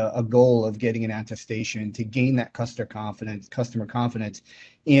with a goal of getting an attestation to gain that customer confidence,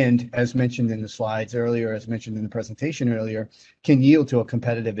 and as mentioned in the slides earlier, as mentioned in the presentation earlier, can yield to a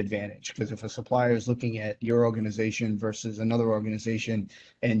competitive advantage. Because if a supplier is looking at your organization versus another organization,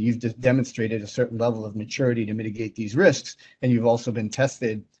 and you've demonstrated a certain level of maturity to mitigate these risks, and you've also been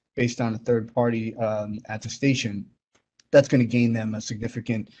tested based on a third-party attestation, that's going to gain them a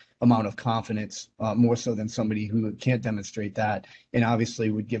significant amount of confidence, more so than somebody who can't demonstrate that, and obviously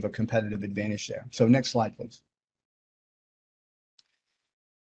would give a competitive advantage there. So next slide, please.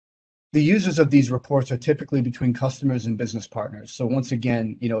 The users of these reports are typically between customers and business partners. So once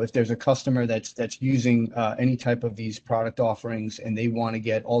again, if there's a customer that's using any type of these product offerings and they want to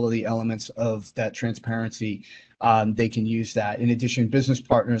get all of the elements of that transparency, they can use that. In addition, business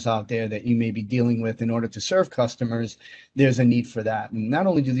partners out there that you may be dealing with in order to serve customers, there's a need for that. And not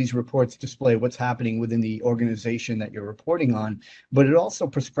only do these reports display what's happening within the organization that you're reporting on, but it also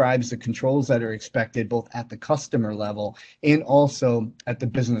prescribes the controls that are expected both at the customer level and also at the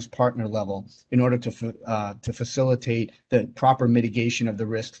business partner level in order to facilitate the proper mitigation of the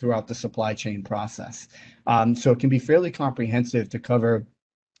risk throughout the supply chain process. So it can be fairly comprehensive to cover,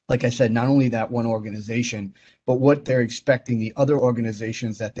 like I said, not only that one organization, but what they're expecting the other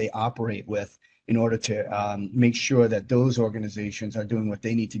organizations that they operate with in order to make sure that those organizations are doing what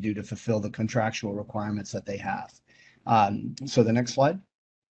they need to do to fulfill the contractual requirements that they have. So the next slide.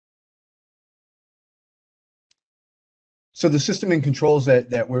 So the system and controls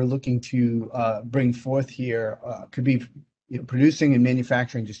that we're looking to bring forth here could be producing and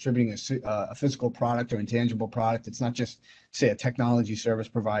manufacturing, distributing a physical product or intangible product. It's not just, say, a technology service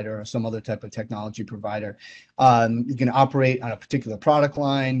provider or some other type of technology provider. You can operate on a particular product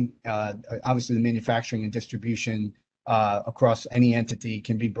line. Obviously, the manufacturing and distribution across any entity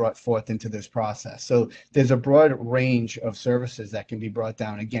can be brought forth into this process. So there's a broad range of services that can be brought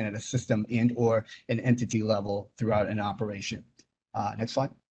down, again, at a system and or an entity level throughout an operation. Next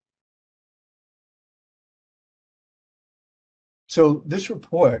slide. So this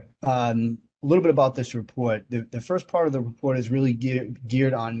report, a little bit about this report. The first part of the report is really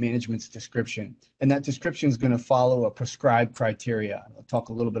geared on management's description. And that description is going to follow a prescribed criteria. I'll talk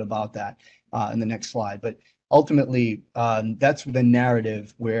a little bit about that in the next slide. But ultimately, that's the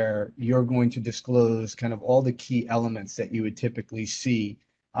narrative where you're going to disclose kind of all the key elements that you would typically see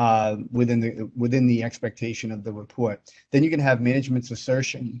within the expectation of the report. Then you can have management's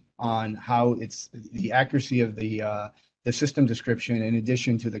assertion on how it's the accuracy of the system description, in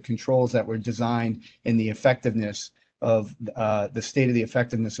addition to the controls that were designed and the effectiveness of the state of the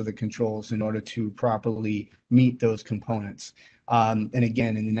effectiveness of the controls in order to properly meet those components. And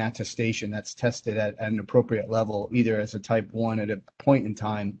again, in an attestation that's tested at an appropriate level, either as a type 1 at a point in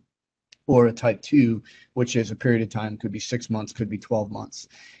time or a type 2, which is a period of time, could be 6 months, could be 12 months.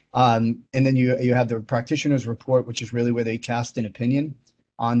 And then you have the practitioner's report, which is really where they cast an opinion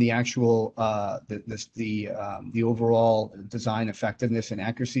on the actual the overall design effectiveness and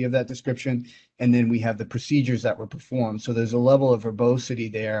accuracy of that description. And then we have the procedures that were performed. So there's a level of verbosity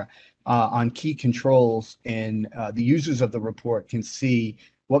there on key controls, and the users of the report can see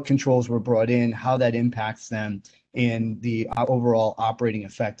what controls were brought in, how that impacts them, and the overall operating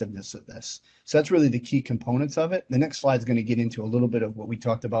effectiveness of this. So that's really the key components of it. The next slide is going to get into a little bit of what we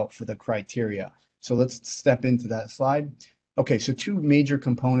talked about for the criteria. So let's step into that slide. Okay, so two major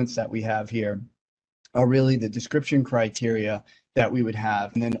components that we have here are really the description criteria that we would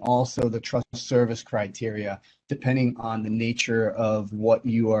have, and then also the trust service criteria, depending on the nature of what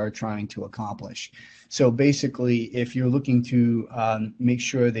you are trying to accomplish. So basically, if you're looking to make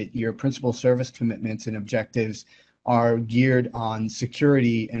sure that your principal service commitments and objectives are geared on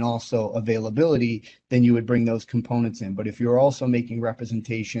security and also availability, then you would bring those components in. But if you're also making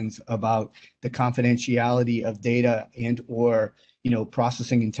representations about the confidentiality of data and or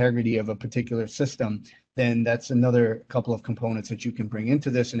processing integrity of a particular system, then that's another couple of components that you can bring into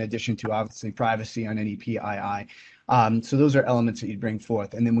this, in addition to obviously privacy on any PII. So those are elements that you'd bring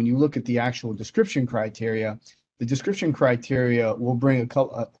forth. And then when you look at the actual description criteria, the description criteria will bring a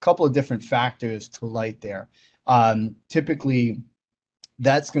couple of different factors to light there. Typically,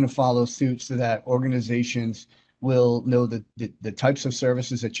 that's going to follow suit so that organizations will know the types of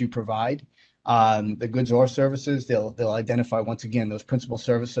services that you provide, the goods or services. They'll identify, once again, those principal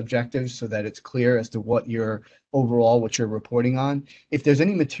service objectives so that it's clear as to what you're overall what you're reporting on. If there's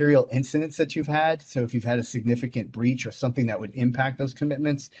any material incidents that you've had, so if you've had a significant breach or something that would impact those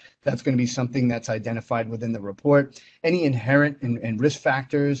commitments, that's going to be something that's identified within the report. Any inherent and risk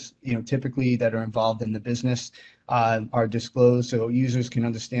factors, typically that are involved in the business are disclosed so users can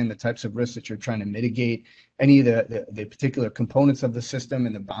understand the types of risks that you're trying to mitigate. Any of the particular components of the system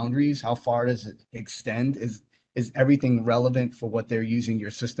and the boundaries, how far does it extend? Is everything relevant for what they're using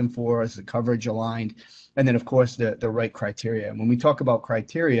your system for? Is the coverage aligned? And then, of course, the right criteria. And when we talk about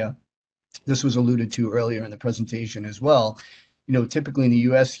criteria, this was alluded to earlier in the presentation as well. Typically in the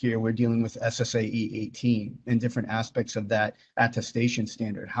U.S. here, we're dealing with SSAE 18 and different aspects of that attestation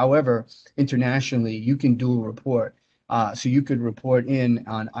standard. However, internationally, you can dual report. So you could report in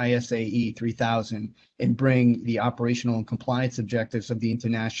on ISAE 3000 and bring the operational and compliance objectives of the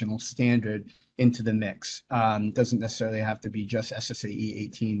international standard into the mix. Doesn't necessarily have to be just SSAE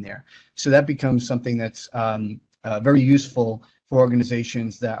 18 there. So that becomes something that's very useful for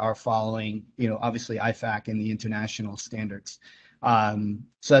organizations that are following, obviously IFAC and the international standards.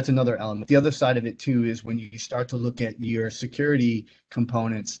 So that's another element. The other side of it too is when you start to look at your security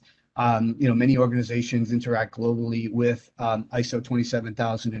components, many organizations interact globally with ISO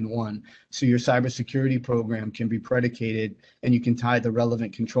 27001. So your cybersecurity program can be predicated and you can tie the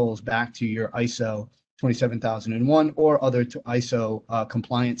relevant controls back to your ISO 27001 or other ISO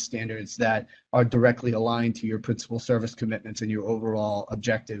compliance standards that are directly aligned to your principal service commitments and your overall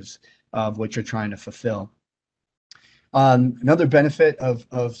objectives of what you're trying to fulfill. Another benefit of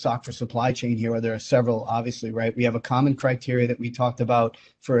SOC for supply chain here, there are several, obviously, right? We have a common criteria that we talked about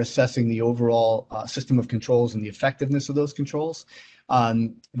for assessing the overall system of controls and the effectiveness of those controls.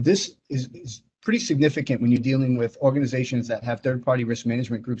 This is pretty significant when you're dealing with organizations that have third-party risk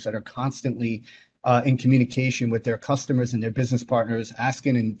management groups that are constantly in communication with their customers and their business partners,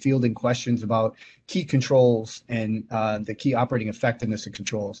 asking and fielding questions about key controls and the key operating effectiveness of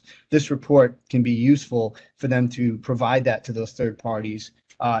controls. This report can be useful for them to provide that to those third parties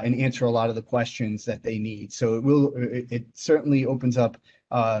and answer a lot of the questions that they need. So it certainly opens up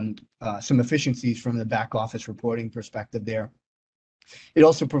some efficiencies from the back office reporting perspective there. It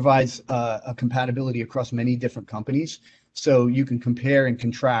also provides a compatibility across many different companies, so you can compare and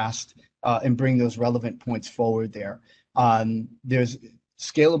contrast and bring those relevant points forward there. There's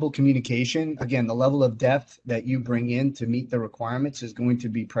scalable communication. Again, the level of depth that you bring in to meet the requirements is going to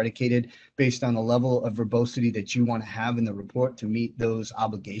be predicated based on the level of verbosity that you want to have in the report to meet those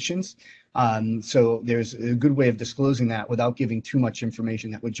obligations. So there's a good way of disclosing that without giving too much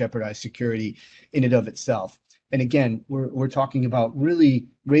information that would jeopardize security in and of itself. And again, we're talking about really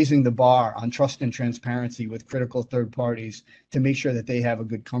raising the bar on trust and transparency with critical third parties to make sure that they have a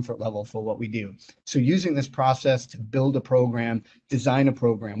good comfort level for what we do. So using this process to build a program, design a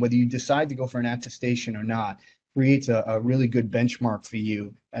program, whether you decide to go for an attestation or not, creates a really good benchmark for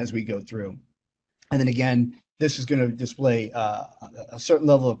you as we go through. And then again, this is going to display a certain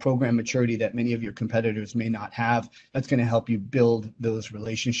level of program maturity that many of your competitors may not have. That's going to help you build those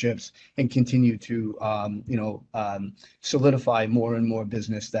relationships and continue to, solidify more and more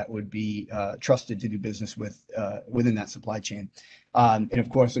business that would be trusted to do business with within that supply chain. And of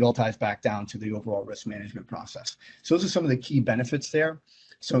course, it all ties back down to the overall risk management process. So those are some of the key benefits there.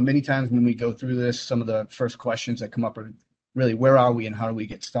 So many times when we go through this, some of the first questions that come up are really, where are we and how do we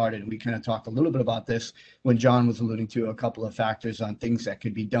get started? And we kind of talked a little bit about this when John was alluding to a couple of factors on things that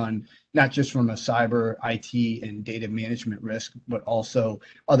could be done, not just from a cyber, IT, and data management risk, but also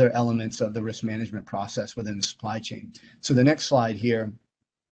other elements of the risk management process within the supply chain. So the next slide here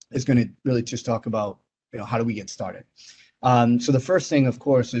is going to really just talk about, how do we get started? So the first thing, of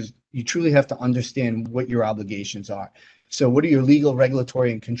course, is you truly have to understand what your obligations are. So what are your legal,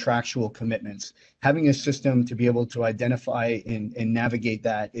 regulatory, and contractual commitments? Having a system to be able to identify and navigate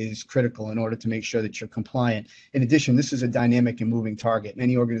that is critical in order to make sure that you're compliant. In addition, this is a dynamic and moving target.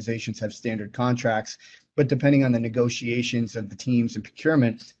 Many organizations have standard contracts, but depending on the negotiations of the teams and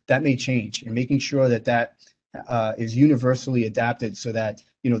procurement, that may change. And making sure that that is universally adapted so that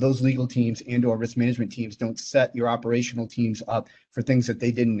those legal teams and or risk management teams don't set your operational teams up for things that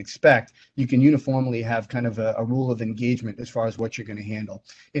they didn't expect. You can uniformly have kind of a rule of engagement as far as what you're going to handle.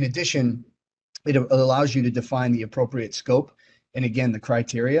 In addition, it allows you to define the appropriate scope and again, the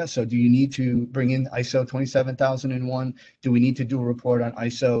criteria. So do you need to bring in ISO 27001? Do we need to do a report on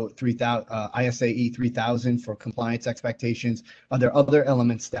ISO 3000, ISAE 3000 for compliance expectations? Are there other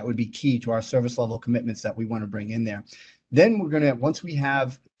elements that would be key to our service level commitments that we want to bring in there? Then we're going to, once we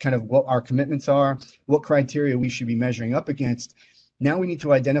have kind of what our commitments are, what criteria we should be measuring up against, now we need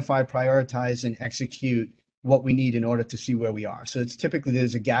to identify, prioritize, and execute what we need in order to see where we are. So it's typically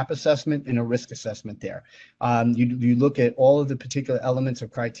there's a gap assessment and a risk assessment there. You look at all of the particular elements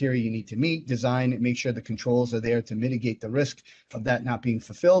of criteria you need to meet, design, and make sure the controls are there to mitigate the risk of that not being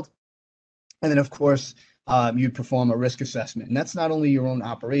fulfilled. And then, of course, you perform a risk assessment. And that's not only your own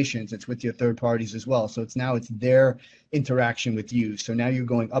operations, it's with your third parties as well. So it's their interaction with you. So now you're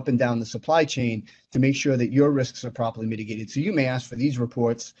going up and down the supply chain to make sure that your risks are properly mitigated. So you may ask for these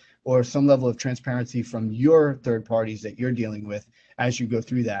reports or some level of transparency from your third parties that you're dealing with as you go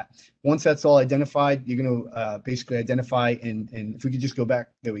through that. Once that's all identified, you're going to basically identify, and if we could just go back,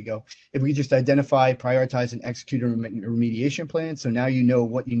 there we go. If we could just identify, prioritize, and execute a remediation plan. So now you know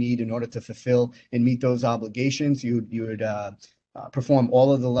what you need in order to fulfill and meet those obligations. You would perform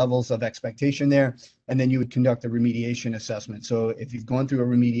all of the levels of expectation there, and then you would conduct a remediation assessment. So if you've gone through a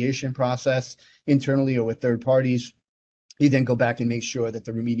remediation process internally or with third parties, you then go back and make sure that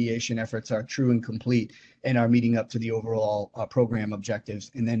the remediation efforts are true and complete and are meeting up to the overall program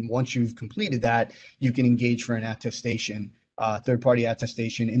objectives. And then once you've completed that, you can engage for an attestation, third-party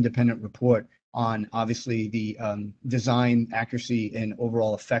attestation, independent report on obviously the design, accuracy, and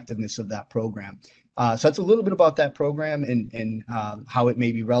overall effectiveness of that program. So that's a little bit about that program and how it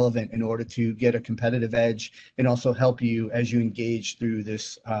may be relevant in order to get a competitive edge and also help you as you engage through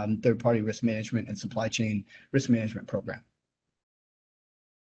this third-party risk management and supply chain risk management program.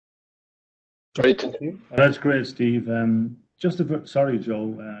 Great. That's great, Steve. Sorry,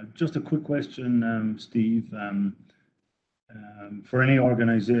 Joe. Just a quick question, Steve. For any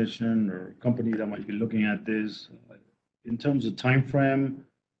organization or company that might be looking at this, in terms of time frame,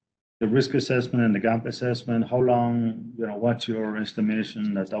 the risk assessment and the gap assessment, how long, what's your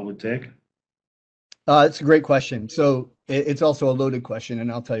estimation that would take? It's a great question. So it's also a loaded question,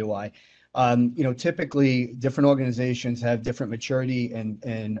 and I'll tell you why. Typically different organizations have different maturity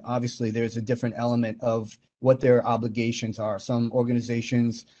and obviously there's a different element of what their obligations are. Some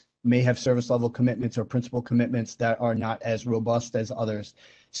organizations may have service level commitments or principal commitments that are not as robust as others.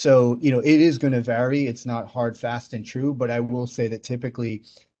 So, it is going to vary. It's not hard, fast, and true, but I will say that typically,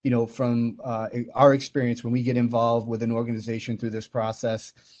 from our experience, when we get involved with an organization through this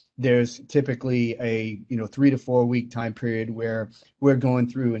process, there's typically a 3 to 4 week time period where we're going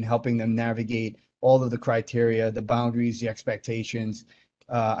through and helping them navigate all of the criteria, the boundaries, the expectations,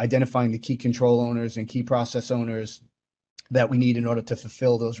 identifying the key control owners and key process owners that we need in order to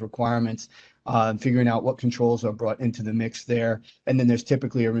fulfill those requirements, figuring out what controls are brought into the mix there. And then there's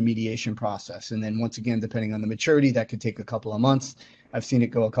typically a remediation process. And then once again, depending on the maturity, that could take a couple of months. I've seen it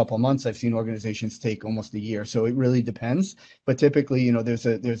go a couple of months. I've seen organizations take almost a year. So it really depends. But typically,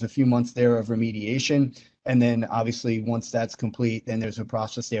 there's a few months there of remediation. And then obviously once that's complete, then there's a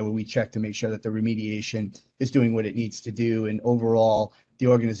process there where we check to make sure that the remediation is doing what it needs to do. And overall, the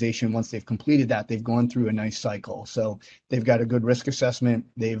organization, once they've completed that, they've gone through a nice cycle. So they've got a good risk assessment.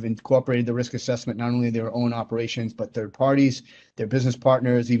 They've incorporated the risk assessment, not only their own operations, but third parties, their business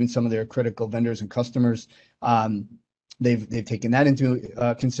partners, even some of their critical vendors and customers. They've taken that into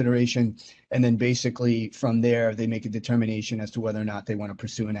consideration, and then basically from there they make a determination as to whether or not they want to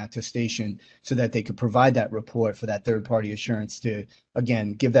pursue an attestation so that they could provide that report for that third-party assurance to,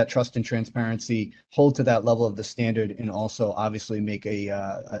 again, give that trust and transparency, hold to that level of the standard, and also obviously make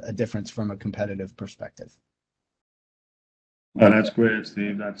a difference from a competitive perspective. Well, that's great,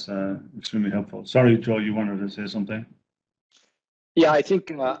 Steve. That's extremely helpful. Sorry, Joe, you wanted to say something? Yeah, I think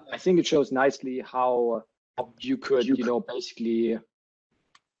it shows nicely how you could, basically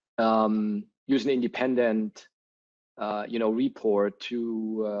use an independent, report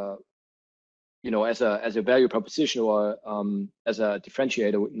to, as a value proposition or as a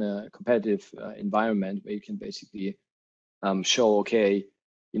differentiator in a competitive environment where you can basically show, okay,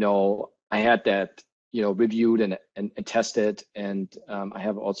 I had that, reviewed and tested, and I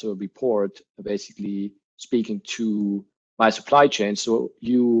have also a report basically speaking to my supply chain. So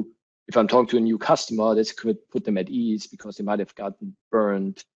if I'm talking to a new customer, this could put them at ease because they might have gotten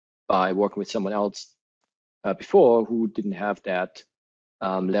burned by working with someone else before who didn't have that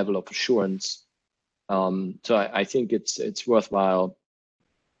level of assurance. So I think it's worthwhile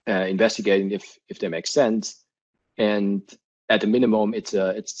investigating if they make sense. And at the minimum, it's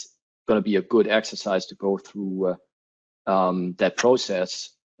going to be a good exercise to go through that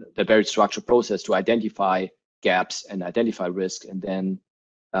process, that very structured process to identify gaps and identify risk, and then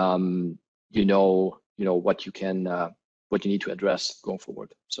what you need to address going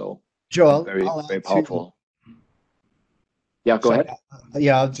forward. So Joel, very powerful. Yeah, go ahead.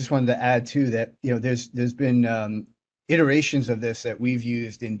 Yeah, I just wanted to add too that there's been iterations of this that we've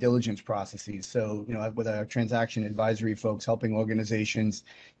used in diligence processes. So, with our transaction advisory folks helping organizations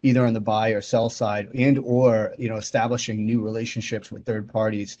either on the buy or sell side and or, establishing new relationships with third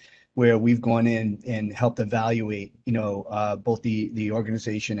parties where we've gone in and helped evaluate, both the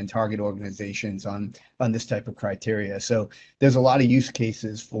organization and target organizations on this type of criteria. So there's a lot of use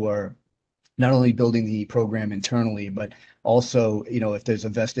cases for not only building the program internally, but also, if there's a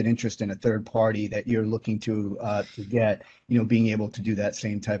vested interest in a third party that you're looking to get, being able to do that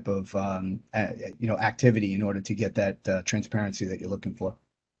same type of, activity in order to get that transparency that you're looking for.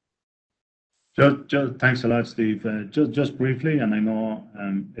 Just thanks a lot, Steve. Just briefly, and I know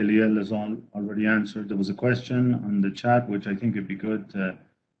Eliel has already answered. There was a question on the chat, which I think would be good.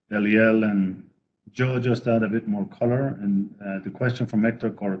 Eliel and Joe just add a bit more color. And the question from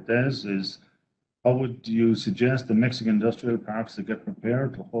Hector Cortez is, how would you suggest the Mexican industrial parks to get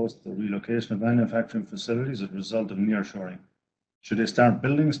prepared to host the relocation of manufacturing facilities as a result of nearshoring? Should they start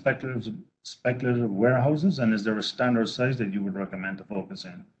building speculative warehouses, and is there a standard size that you would recommend to focus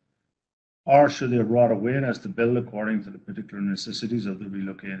in? Or should they rather wait as to build according to the particular necessities of the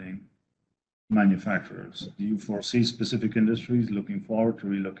relocating manufacturers? Do you foresee specific industries looking forward to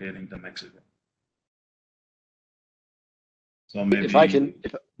relocating to Mexico? So maybe if I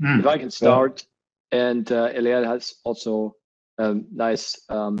can start, and Eliel has also nice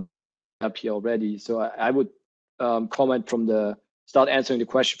up here already. So I would comment start answering the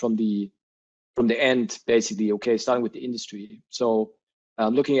question from the end, basically. Okay, starting with the industry. So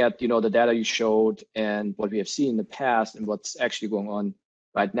looking at the data you showed and what we have seen in the past and what's actually going on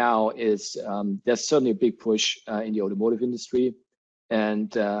right now is there's certainly a big push in the automotive industry,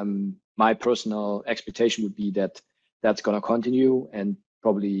 and my personal expectation would be that that's going to continue and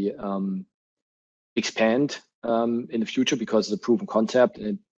probably expand in the future because it's a proven concept,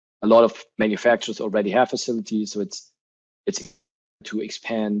 and a lot of manufacturers already have facilities, so it's to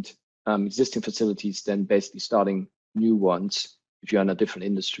expand existing facilities than basically starting new ones if you're in a different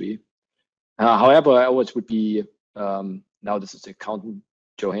industry. However, I always would be, now this is the accountant,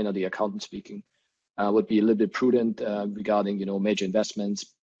 Johanna, the accountant speaking, would be a little bit prudent regarding major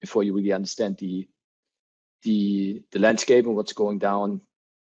investments before you really understand the landscape and what's coming down.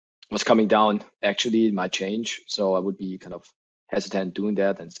 Actually, it might change. So I would be kind of hesitant doing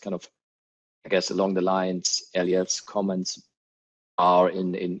that. And it's kind of, I guess, along the lines Eliel's comments are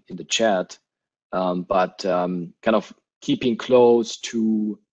in the chat, but kind of keeping close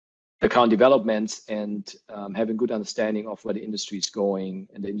to the current developments and having good understanding of where the industry is going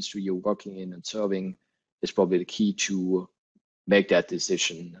and the industry you're working in and serving is probably the key to make that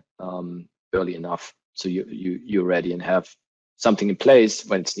decision early enough, so you're ready and have something in place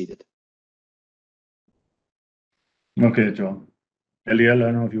when it's needed. Okay, Joe. Eliel,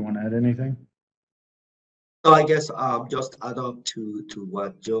 I don't know if you want to add anything. No, I guess just add up to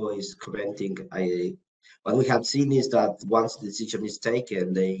what Joe is commenting. What we have seen is that once the decision is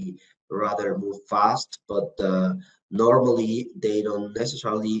taken, they rather move fast, but normally they don't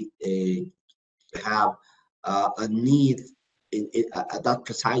necessarily have a need at that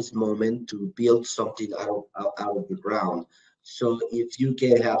precise moment to build something out of the ground. So if you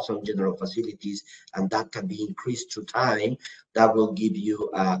can have some general facilities and that can be increased through time, that will give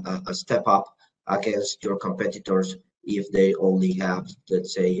you a step up against your competitors if they only have,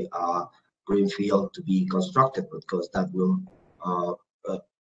 let's say, greenfield to be constructed, because that will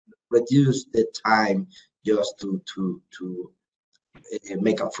reduce the time just to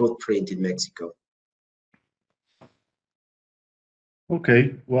make a footprint in Mexico.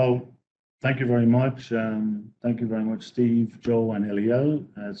 Okay, well, thank you very much. Thank you very much, Steve, Joe, and Eliel.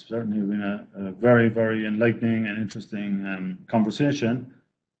 It's certainly been a very, very enlightening and interesting conversation.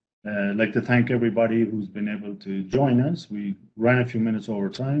 I'd like to thank everybody who's been able to join us. We ran a few minutes over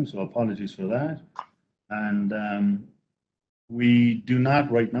time, so apologies for that. And we do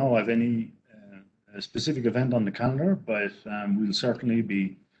not right now have any specific event on the calendar, but we'll certainly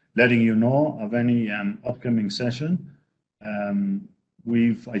be letting you know of any upcoming session.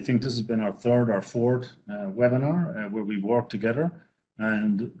 I think this has been our third or fourth webinar where we've worked together,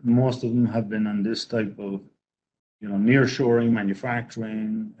 and most of them have been on this type of nearshoring,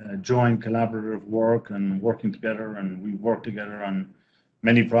 manufacturing, joint collaborative work and working together. And we worked together on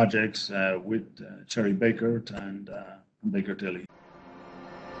many projects with Cherry Baker and Baker Tilly.